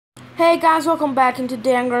Hey guys, welcome back, and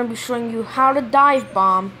today I'm going to be showing you how to dive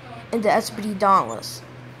bomb in the SBD Dauntless.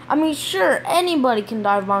 I mean, sure, anybody can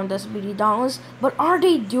dive bomb in the SBD Dauntless, but are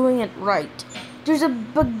they doing it right? There's a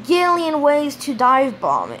bagillion ways to dive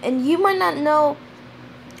bomb, and you might not know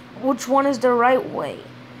which one is the right way.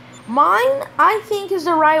 Mine, I think, is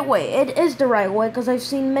the right way. It is the right way because I've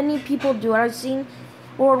seen many people do it. I've seen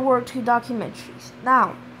World War II documentaries.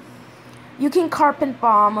 Now, you can carpet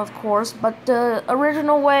bomb, of course, but the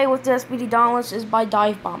original way with the SBD Dauntless is by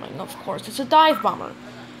dive bombing, of course. It's a dive bomber.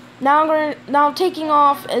 Now taking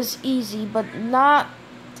off is easy, but not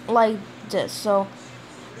like this. So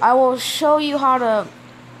I will show you how to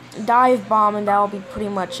dive bomb, and that will be pretty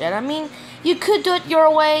much it. I mean, you could do it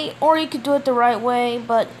your way, or you could do it the right way,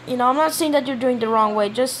 but I'm not saying that you're doing the wrong way,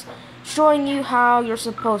 just showing you how you're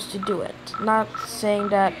supposed to do it. Not saying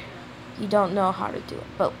that you don't know how to do it,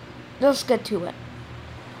 but let's get to it.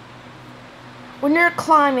 When you're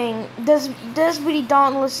climbing, this SBD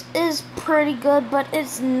Dauntless is pretty good, but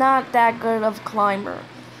it's not that good of a climber.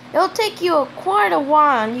 It'll take you quite a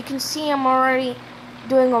while, and you can see I'm already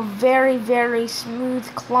doing a very, very smooth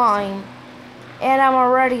climb, and I'm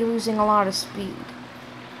already losing a lot of speed.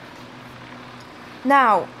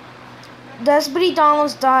 Now, the SBD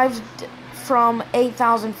Dauntless dives from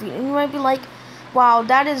 8,000 feet, and you might be like, wow,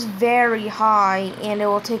 that is very high, and it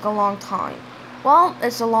will take a long time. Well,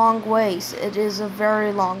 it's a long ways. It is a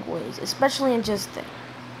very long ways, especially in just thing.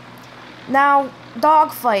 Now,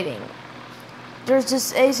 dogfighting. There's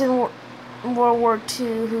this ace in World War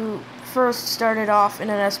II who first started off in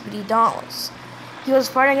an SBD Dauntless. He was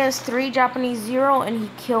fighting against 3 Japanese Zero, and he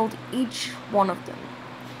killed each one of them.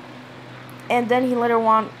 And then he later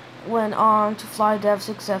went on to fly the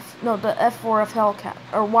the F4F Hellcat,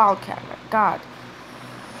 or Wildcat, God.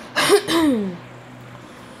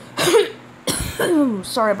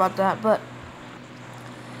 Sorry about that, but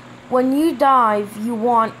when you dive, you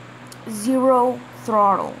want 0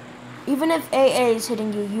 throttle. Even if AA is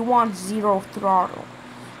hitting you, you want 0 throttle.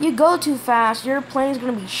 You go too fast, your plane is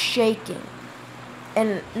going to be shaking.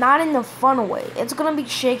 And not in the fun way. It's going to be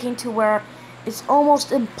shaking to where it's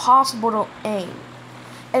almost impossible to aim.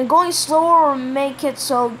 And going slower will make it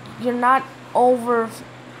so you're not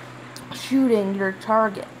overshooting your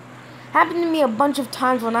target. Happened to me a bunch of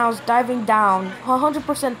times when I was diving down,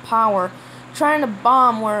 100% power, trying to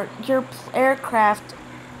bomb where your aircraft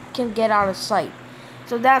can get out of sight.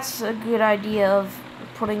 So that's a good idea of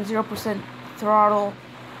putting 0% throttle.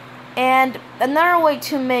 And another way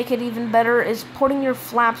to make it even better is putting your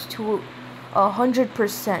flaps to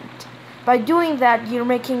 100%. By doing that, you're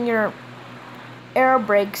making your air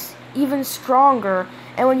brakes even stronger,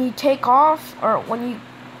 and when you take off or when you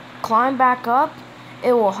climb back up,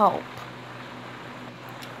 it will help.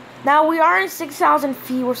 Now, we are in 6,000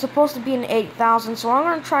 feet. We're supposed to be in 8,000, so I'm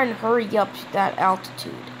going to try and hurry up to that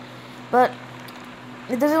altitude. But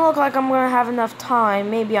it doesn't look like I'm going to have enough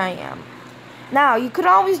time. Maybe I am. Now, you could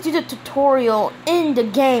always do the tutorial in the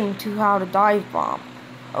game to how to dive bomb,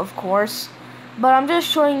 of course. But I'm just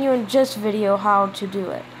showing you in this video how to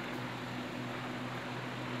do it.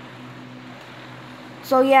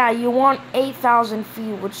 So yeah, you want 8,000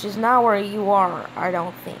 feet, which is not where you are, I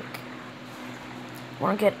don't think. You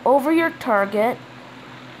want to get over your target,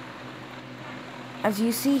 as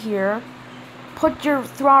you see here. Put your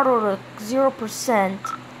throttle to 0%,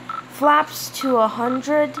 flaps to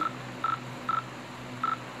 100.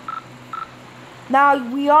 Now,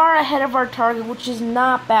 we are ahead of our target, which is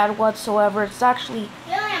not bad whatsoever. It's actually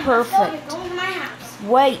perfect.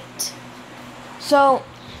 Wait. So,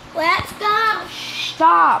 let's go.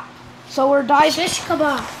 Stop. So we're diving. Shish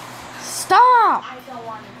kebab. Stop. I don't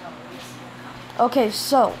want to go. Okay,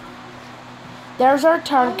 so there's our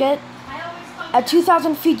target. At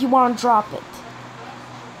 2,000 feet, you want to drop it.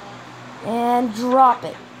 And drop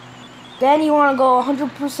it. Then you want to go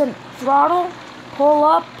 100% throttle, pull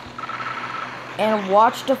up, and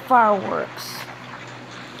watch the fireworks.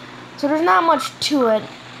 So there's not much to it.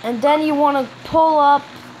 And then you want to pull up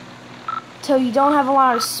till you don't have a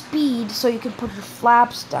lot of speed, so you can put your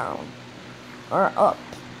flaps down or up.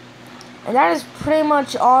 And that is pretty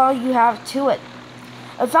much all you have to it.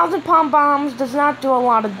 1,000-pound bombs does not do a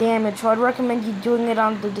lot of damage, so I'd recommend you doing it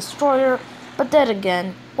on the destroyer. But then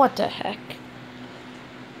again, what the heck?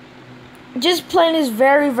 This plane is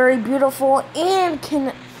very, very beautiful and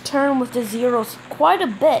can turn with the zeros quite a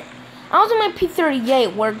bit. I was in my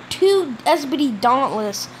P-38 where 2 SBD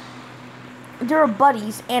Dauntless, they're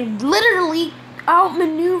buddies, and literally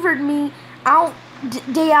outmaneuvered me.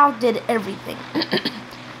 They outdid everything.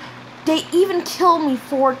 They even killed me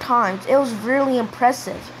 4 times. It was really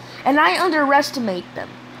impressive, and I underestimate them.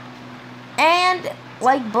 And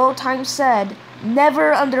like Bowtime said,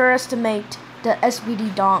 never underestimate the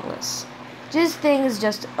SBD Dauntless. This thing is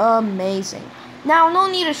just amazing. Now,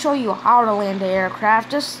 no need to show you how to land the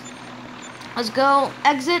aircraft. Just let's go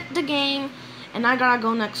exit the game, and I gotta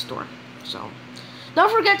go next door. So,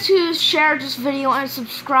 don't forget to share this video and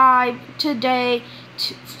subscribe today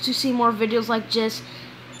to see more videos like this.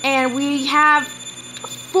 And we have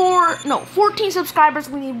 14 subscribers.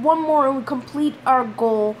 We need one more and we complete our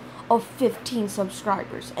goal of 15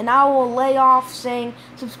 subscribers. And I will lay off saying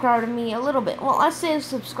subscribe to me a little bit. Well, I say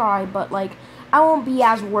subscribe, but like I won't be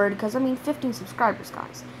as worried because I mean 15 subscribers,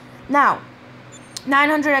 guys. Now,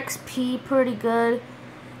 900 XP, pretty good.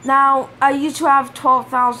 Now, I used to have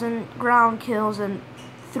 12,000 ground kills and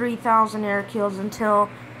 3,000 air kills until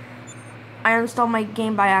I installed my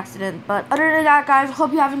game by accident. But other than that, guys, I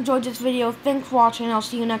hope you have enjoyed this video. Thanks for watching. I'll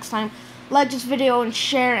see you next time. Like this video and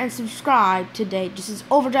share and subscribe today. This is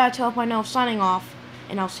Overdrive 12.0 signing off,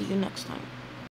 and I'll see you next time.